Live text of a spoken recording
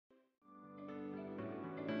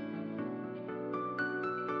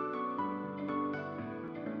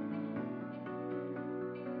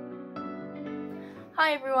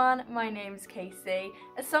Hi everyone, my name's Casey.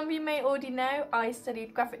 As some of you may already know, I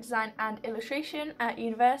studied graphic design and illustration at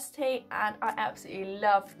university and I absolutely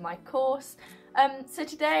loved my course. So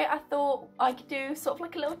today I thought I could do sort of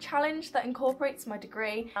like a little challenge that incorporates my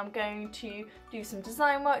degree. I'm going to do some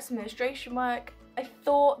design work, some illustration work. I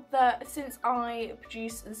thought that since I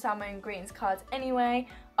produce and sell my own greetings cards anyway,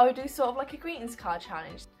 I would do sort of like a greetings card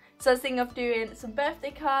challenge. So I was thinking of doing some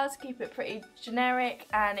birthday cards, keep it pretty generic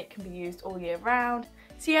and it can be used all year round.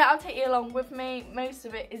 So yeah, I'll take you along with me. Most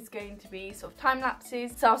of it is going to be sort of time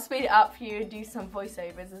lapses, so I'll speed it up for you and do some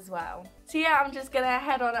voiceovers as well. So yeah, I'm just gonna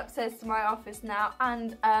head on upstairs to my office now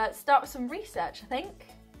and start with some research, I think.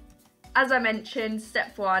 As I mentioned,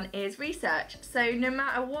 step one is research. So no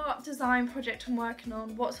matter what design project I'm working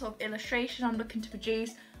on, what sort of illustration I'm looking to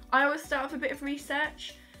produce, I always start with a bit of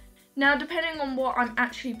research. Now, depending on what I'm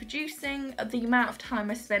actually producing, the amount of time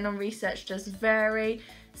I spend on research does vary.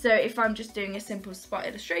 So if I'm just doing a simple spot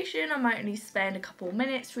illustration, I might only spend a couple of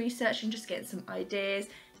minutes researching, just getting some ideas,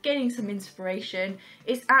 getting some inspiration.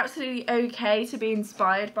 It's absolutely okay to be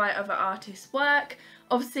inspired by other artists' work.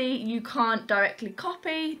 Obviously, you can't directly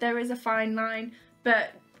copy, there is a fine line,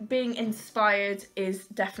 but being inspired is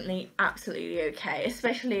definitely absolutely okay,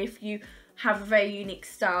 especially if you have a very unique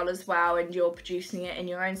style as well and you're producing it in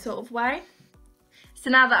your own sort of way. So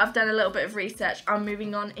now that I've done a little bit of research, I'm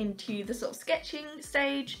moving on into the sort of sketching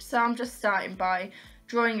stage. So I'm just starting by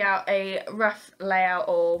drawing out a rough layout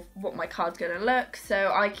of what my card's going to look.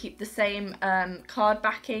 So I keep the same card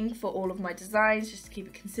backing for all of my designs just to keep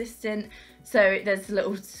it consistent. So there's a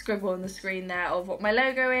little scribble on the screen there of what my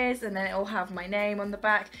logo is, and then it'll have my name on the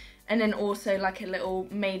back, and then also like a little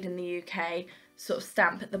made in the UK sort of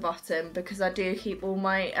stamp at the bottom, because I do keep all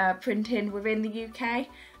my printing within the UK,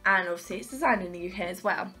 and obviously it's designed in the UK as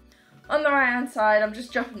well. On the right hand side, I'm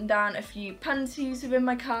just dropping down a few puns to use within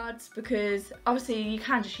my cards, because obviously you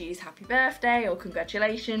can just use happy birthday or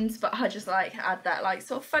congratulations, but I just like to add that like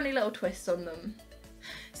sort of funny little twist on them.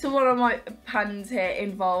 So one of my puns here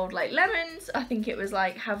involved like lemons. I think it was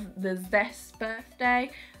like have the best birthday.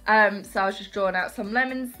 So I was just drawing out some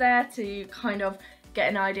lemons there to kind of get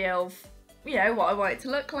an idea of, you know, what I want it to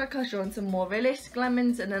look like. I was drawing some more realistic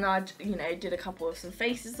lemons, and then I, you know, did a couple of some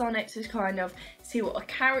faces on it to kind of see what a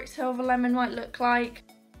character of a lemon might look like.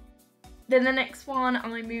 Then the next one,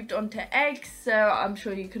 I moved on to eggs. So I'm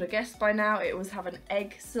sure you could have guessed by now, it was have an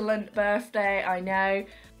excellent birthday. I know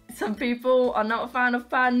some people are not a fan of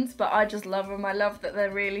puns, but I just love them. I love that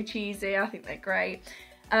they're really cheesy. I think they're great.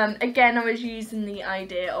 Again, I was using the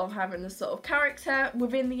idea of having a sort of character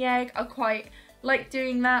within the egg. I quite like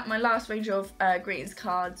doing that. My last range of greetings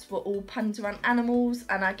cards were all puns around animals,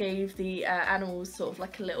 and I gave the animals sort of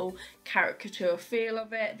like a little caricature feel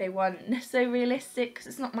of it. They weren't necessarily realistic because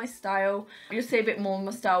it's not my style. You'll see a bit more of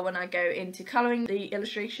my style when I go into colouring the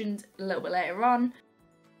illustrations a little bit later on.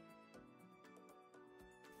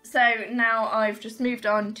 So now I've just moved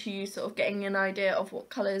on to sort of getting an idea of what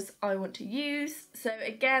colours I want to use. So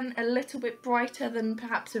again, a little bit brighter than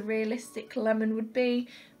perhaps a realistic lemon would be,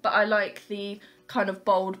 but I like the kind of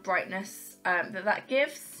bold brightness that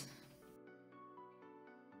gives.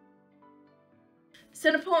 So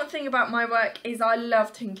an important thing about my work is I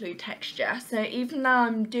love to include texture. So even though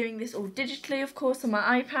I'm doing this all digitally, of course, on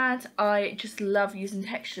my iPad, I just love using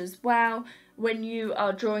texture as well. When you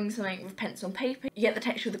are drawing something with pencil and paper, you get the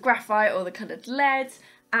texture of the graphite or the coloured lead,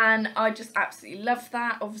 and I just absolutely love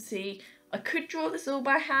that. Obviously, I could draw this all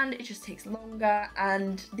by hand, it just takes longer,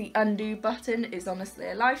 and the undo button is honestly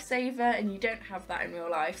a lifesaver, and you don't have that in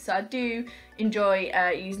real life. So I do enjoy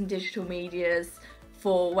using digital medias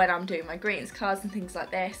for when I'm doing my greetings cards and things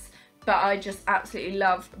like this, but I just absolutely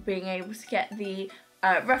love being able to get the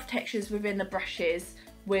rough textures within the brushes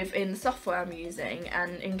within the software I'm using.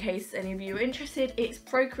 And in case any of you are interested, it's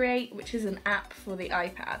Procreate, which is an app for the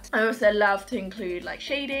iPad. I also love to include like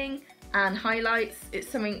shading and highlights. It's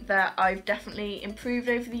something that I've definitely improved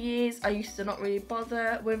over the years. I used to not really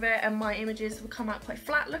bother with it, and my images would come out quite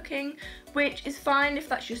flat looking, which is fine if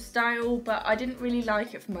that's your style, but I didn't really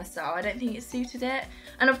like it for my style. I don't think it suited it.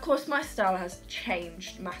 And of course my style has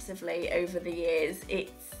changed massively over the years.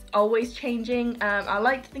 It's always changing. I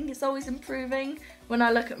like to think it's always improving. When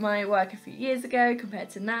I look at my work a few years ago compared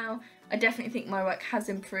to now, I definitely think my work has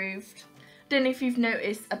improved. Don't know if you've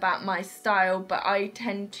noticed about my style, but I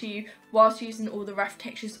tend to, whilst using all the rough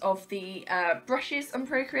textures of the brushes on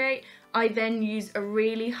Procreate, I then use a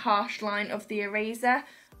really harsh line of the eraser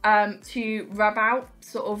to rub out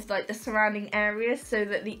sort of like the surrounding areas so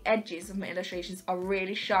that the edges of my illustrations are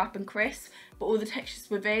really sharp and crisp, but all the textures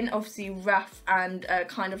within obviously rough and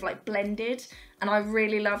kind of like blended, and I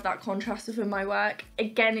really love that contrast within my work.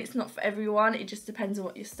 Again, it's not for everyone, it just depends on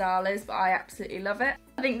what your style is, but I absolutely love it.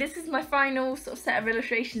 I think this is my final sort of set of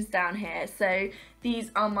illustrations down here. So these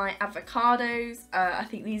are my avocados. I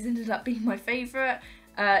think these ended up being my favourite.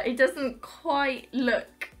 It doesn't quite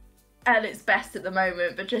look at its best at the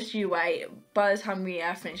moment, but just you wait. By the time we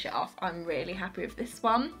finish it off, I'm really happy with this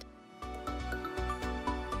one.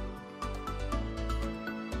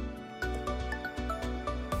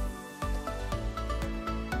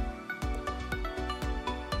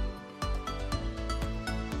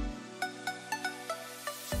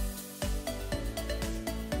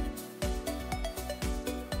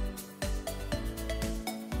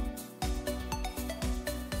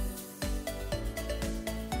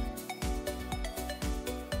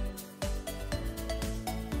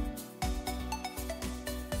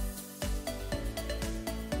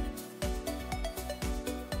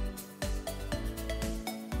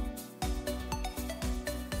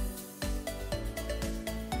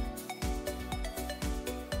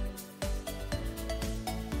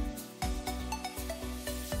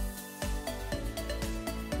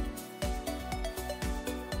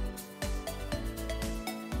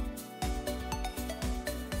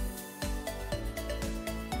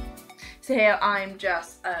 So here I'm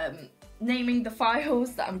just naming the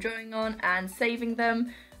files that I'm drawing on and saving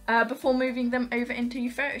them before moving them over into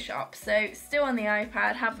Photoshop. So still on the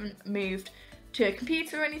iPad, haven't moved to a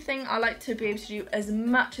computer or anything. I like to be able to do as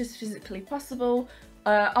much as physically possible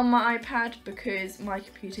on my iPad because my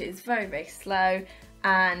computer is very, very slow,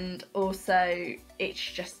 and also it's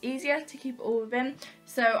just easier to keep it all within.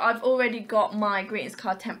 So I've already got my greetings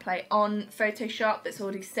card template on Photoshop that's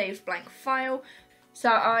already saved blank file. So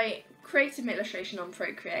I created my illustration on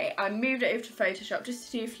Procreate, I moved it over to Photoshop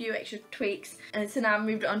just to do a few extra tweaks, and so now I've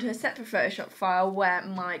moved it onto a separate Photoshop file where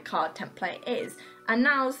my card template is. And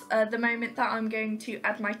now's the moment that I'm going to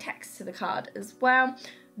add my text to the card as well.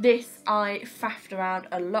 This, I faffed around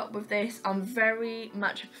a lot with this. I'm very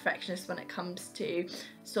much a perfectionist when it comes to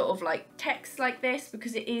sort of like text like this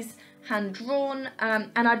because it is hand drawn,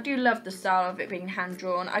 and I do love the style of it being hand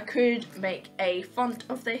drawn. I could make a font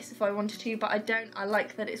of this if I wanted to, but I don't. I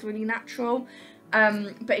like that it's really natural,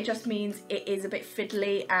 but it just means it is a bit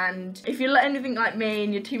fiddly, and if you're anything like me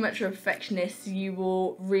and you're too much of a perfectionist, you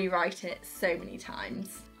will rewrite it so many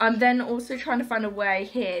times. I'm then also trying to find a way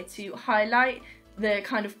here to highlight the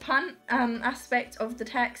kind of pun aspect of the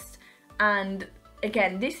text, and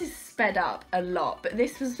again, this is sped up a lot, but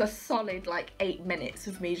this was a solid like 8 minutes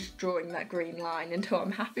of me just drawing that green line until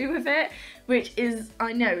I'm happy with it, which is,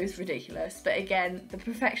 I know, is ridiculous, but again, the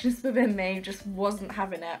perfectionist within me just wasn't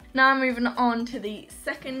having it. Now I'm moving on to the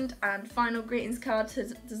second and final greetings card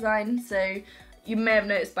to design. So you may have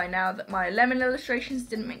noticed by now that my lemon illustrations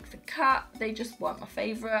didn't make the cut. They just weren't my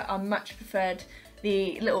favourite. I much preferred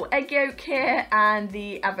the little egg yolk here and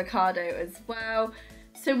the avocado as well.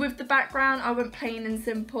 So with the background, I went plain and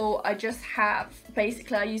simple. I just have,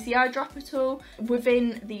 basically I use the eyedropper tool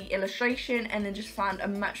within the illustration and then just found a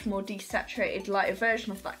much more desaturated, lighter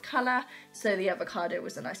version of that colour. So the avocado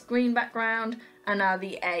was a nice green background, and now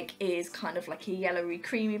the egg is kind of like a yellowy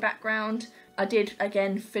creamy background. I did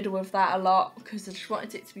again fiddle with that a lot because I just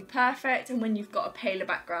wanted it to be perfect, and when you've got a paler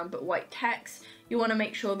background but white text, you want to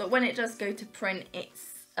make sure that when it does go to print, it's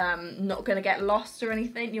not going to get lost or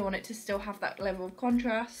anything. You want it to still have that level of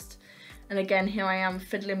contrast. And again, here I am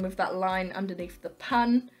fiddling with that line underneath the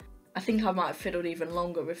pun. I think I might have fiddled even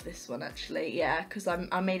longer with this one actually, yeah, because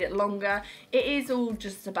I made it longer. It is all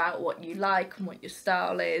just about what you like and what your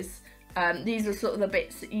style is. These are sort of the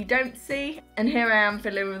bits that you don't see, and here I am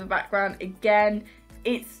fiddling with the background again.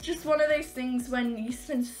 It's just one of those things when you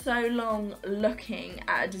spend so long looking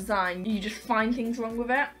at a design, you just find things wrong with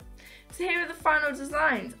it. So here are the final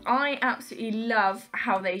designs. I absolutely love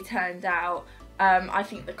how they turned out. I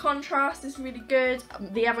think the contrast is really good.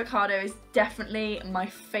 The avocado is definitely my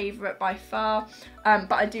favourite by far,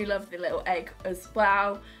 but I do love the little egg as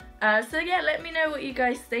well. So yeah, let me know what you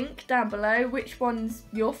guys think down below. Which one's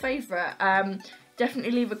your favourite?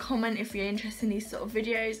 Definitely leave a comment if you're interested in these sort of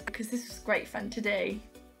videos, because this was great fun to do.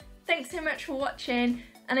 Thanks so much for watching,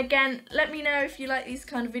 and again, let me know if you like these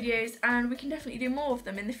kind of videos and we can definitely do more of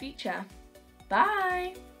them in the future.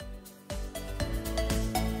 Bye!